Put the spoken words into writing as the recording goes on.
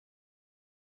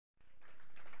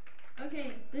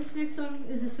Okay, this next song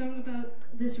is a song about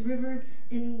this river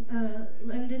in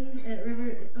London, a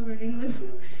river over in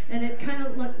England, and it kind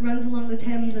of runs along the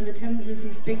Thames, and the Thames is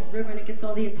this big river, and it gets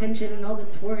all the attention, and all the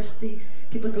touristy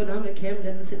people go down to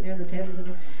Camden and sit near the Thames.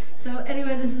 And so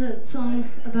anyway, this is a song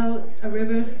about a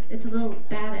river. It's a little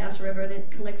badass river, and it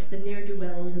collects the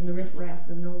ne'er-do-wells and the riff-raff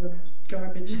and all the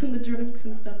garbage and the drunks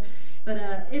and stuff.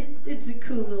 But it's a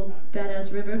cool little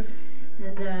badass river.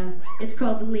 And it's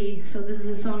called The Lee, so this is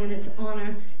a song in its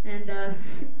honor, and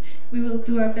we will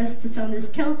do our best to sound as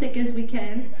Celtic as we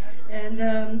can, and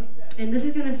this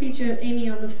is going to feature Amy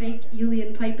on the fake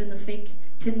Julian pipe and the fake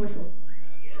tin whistle.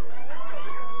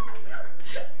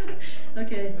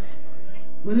 Okay.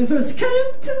 When I first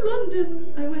came to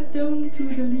London, I went down to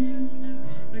the Lee.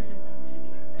 Okay.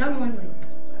 Down the line, way.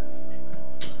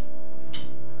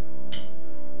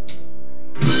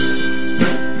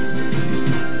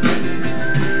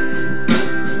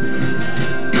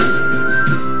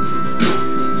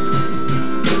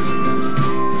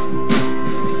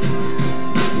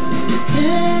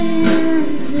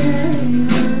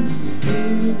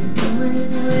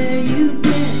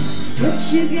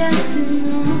 You got to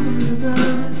know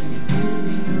about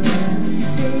what I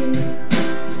say.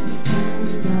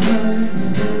 Times I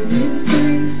heard you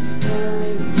say what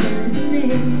you tell to me.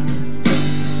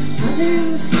 I've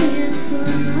been seeing for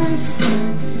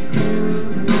myself down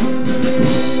along the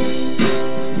way.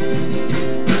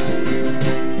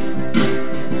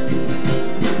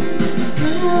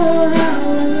 Don't know how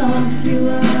well off you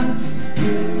are.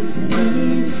 There's a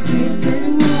way safe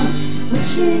and warm,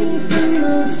 watching from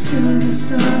your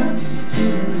superstar.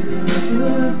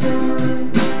 You're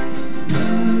born,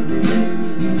 now in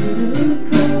a little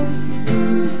cold,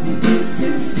 not too big to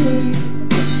see.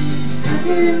 I've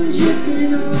been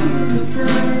drifting on the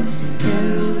tide,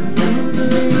 down along the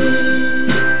lane.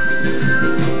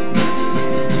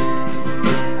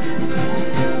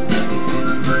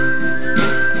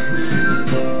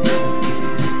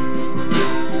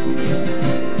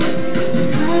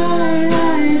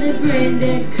 I the brain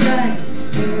dead cry.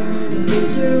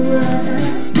 What a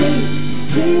state.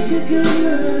 Take a good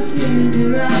look in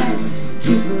her eyes.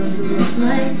 Pupils